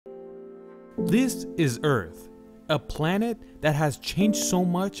This is Earth, a planet that has changed so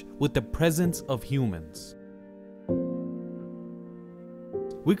much with the presence of humans.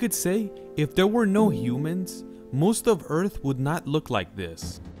 We could say if there were no humans, most of Earth would not look like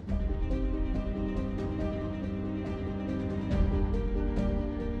this.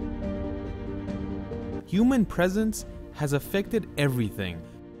 Human presence has affected everything,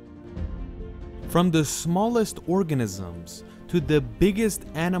 from the smallest organisms to the biggest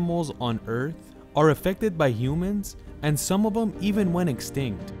animals on Earth are affected by humans, and some of them even went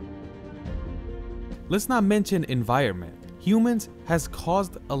extinct. Let's not mention environment. Humans has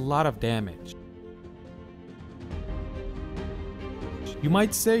caused a lot of damage. You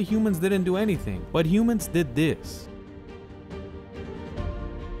might say humans didn't do anything, but humans did this.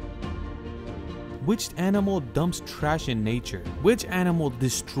 Which animal dumps trash in nature? Which animal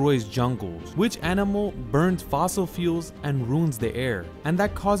destroys jungles? Which animal burns fossil fuels and ruins the air? And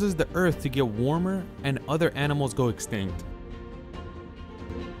that causes the earth to get warmer and other animals go extinct.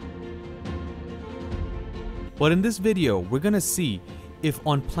 But in this video, we're gonna see if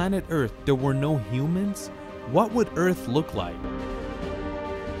on planet Earth there were no humans, what would Earth look like?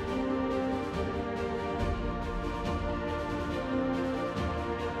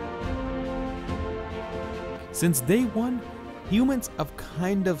 Since day one, humans have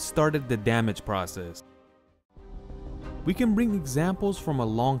kind of started the damage process. We can bring examples from a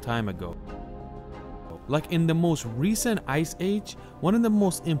long time ago. Like in the most recent ice age, one of the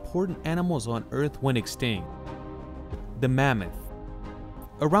most important animals on Earth went extinct, the mammoth.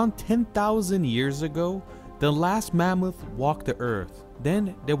 Around 10,000 years ago, the last mammoth walked the Earth,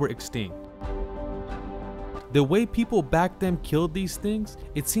 then they were extinct. The way people back then killed these things,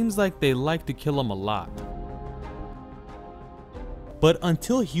 it seems like they like to kill them a lot. But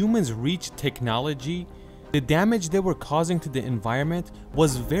until humans reached technology, the damage they were causing to the environment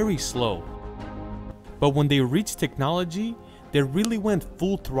was very slow. But when they reached technology, they really went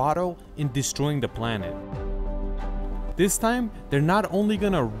full throttle in destroying the planet. This time, they're not only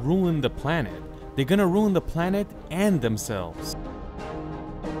gonna ruin the planet, they're gonna ruin the planet and themselves.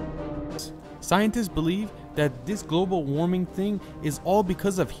 Scientists believe that this global warming thing is all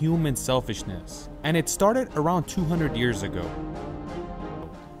because of human selfishness, and it started around 200 years ago.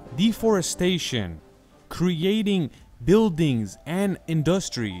 Deforestation, creating buildings and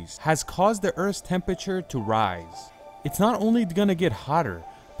industries has caused the Earth's temperature to rise. It's not only gonna get hotter,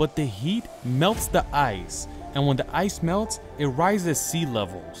 but the heat melts the ice, and when the ice melts, it rises sea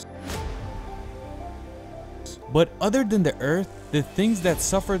levels. But other than the Earth, the things that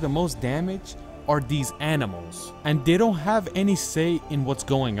suffer the most damage are these animals, and they don't have any say in what's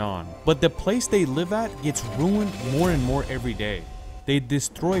going on. But the place they live at gets ruined more and more every day. They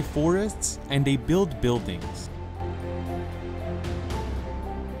destroy forests and they build buildings.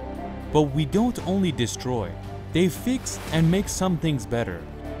 But we don't only destroy, they fix and make some things better.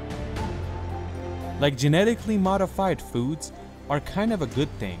 Like genetically modified foods are kind of a good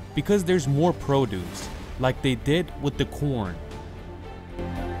thing because there's more produce, like they did with the corn.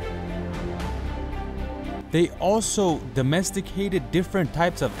 They also domesticated different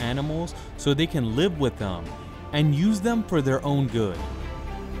types of animals so they can live with them and use them for their own good.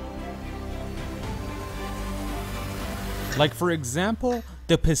 Like for example,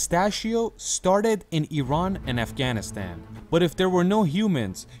 the pistachio started in Iran and Afghanistan. But if there were no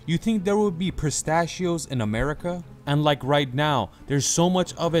humans, you think there would be pistachios in America? And like right now, there's so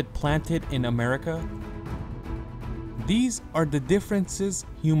much of it planted in America? These are the differences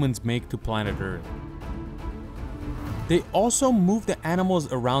humans make to planet Earth. They also move the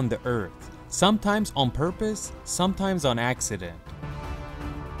animals around the Earth. Sometimes on purpose, sometimes on accident.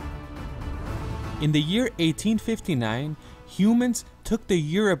 In the year 1859, humans took the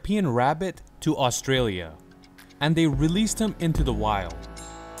European rabbit to Australia, and they released him into the wild.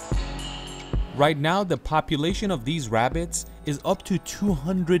 Right now, the population of these rabbits is up to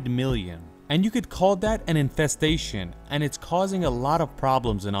 200 million, and you could call that an infestation, and it's causing a lot of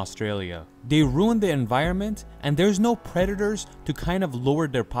problems in Australia. They ruin the environment, and there's no predators to kind of lower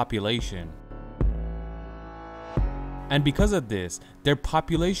their population. And because of this, their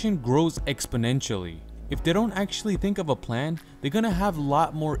population grows exponentially. If they don't actually think of a plan, they're gonna have a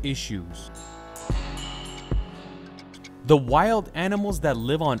lot more issues. The wild animals that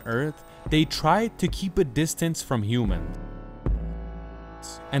live on Earth, they try to keep a distance from humans.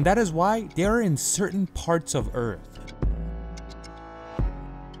 And that is why they are in certain parts of Earth.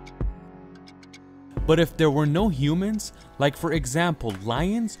 But if there were no humans, like for example,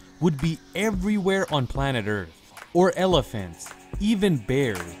 lions would be everywhere on planet Earth. Or elephants, even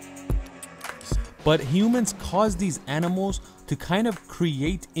bears. But humans cause these animals to kind of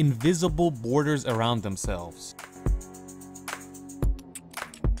create invisible borders around themselves.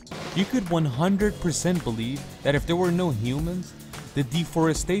 You could 100% believe that if there were no humans, the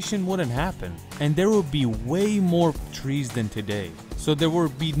deforestation wouldn't happen, and there would be way more trees than today. So there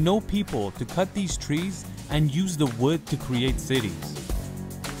would be no people to cut these trees and use the wood to create cities.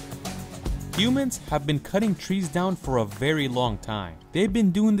 Humans have been cutting trees down for a very long time. They've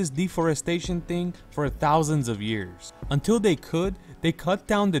been doing this deforestation thing for thousands of years. Until they cut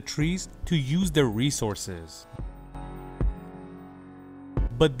down the trees to use their resources.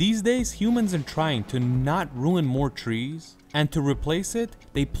 But these days, humans are trying to not ruin more trees, and to replace it,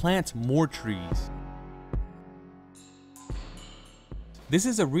 they plant more trees. This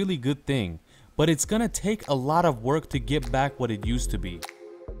is a really good thing, but it's gonna take a lot of work to get back what it used to be.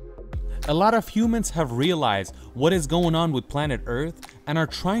 A lot of humans have realized what is going on with planet Earth and are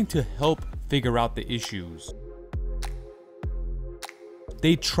trying to help figure out the issues.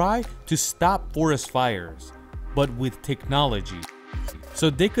 They try to stop forest fires, but with technology, so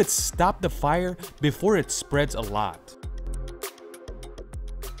they could stop the fire before it spreads a lot.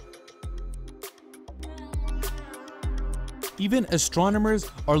 Even astronomers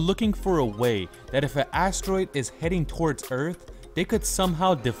are looking for a way that if an asteroid is heading towards Earth, they could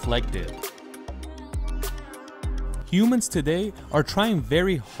somehow deflect it. Humans today are trying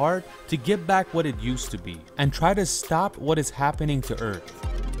very hard to get back what it used to be and try to stop what is happening to Earth.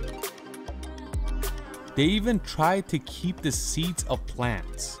 They even try to keep the seeds of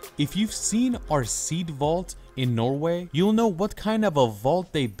plants. If you've seen our seed vault in Norway, you'll know what kind of a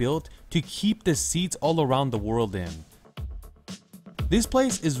vault they built to keep the seeds all around the world in. This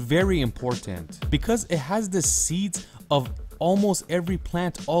place is very important because it has the seeds of almost every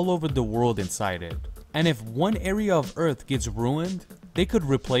plant all over the world inside it. And if one area of Earth gets ruined, they could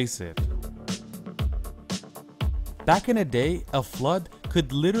replace it. Back in the day, a flood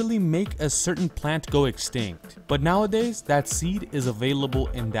could literally make a certain plant go extinct. But nowadays, that seed is available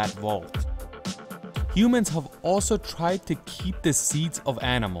in that vault. Humans have also tried to keep the seeds of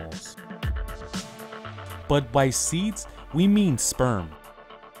animals. But by seeds, we mean sperm.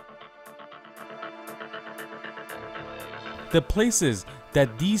 The places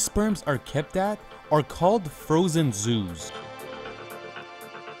that these sperms are kept at are called frozen zoos.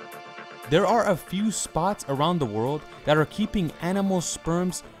 There are a few spots around the world that are keeping animal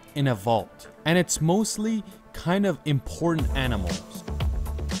sperms in a vault, and it's mostly kind of important animals.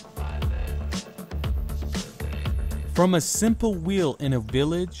 From a simple wheel in a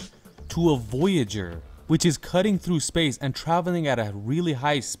village to a Voyager, which is cutting through space and traveling at a really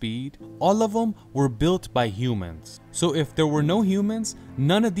high speed, all of them were built by humans. So if there were no humans,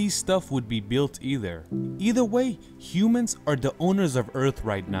 none of these stuff would be built either. Either way, humans are the owners of Earth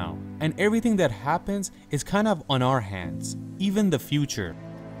right now, and everything that happens is kind of on our hands, even the future.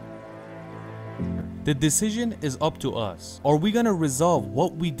 The decision is up to us. Are we gonna resolve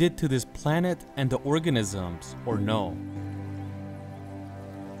what we did to this planet and the organisms, or no?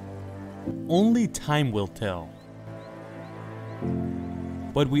 Only time will tell.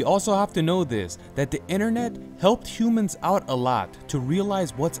 But we also have to know this, that the internet helped humans out a lot to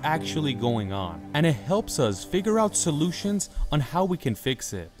realize what's actually going on. And it helps us figure out solutions on how we can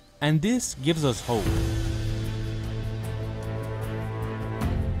fix it. And this gives us hope.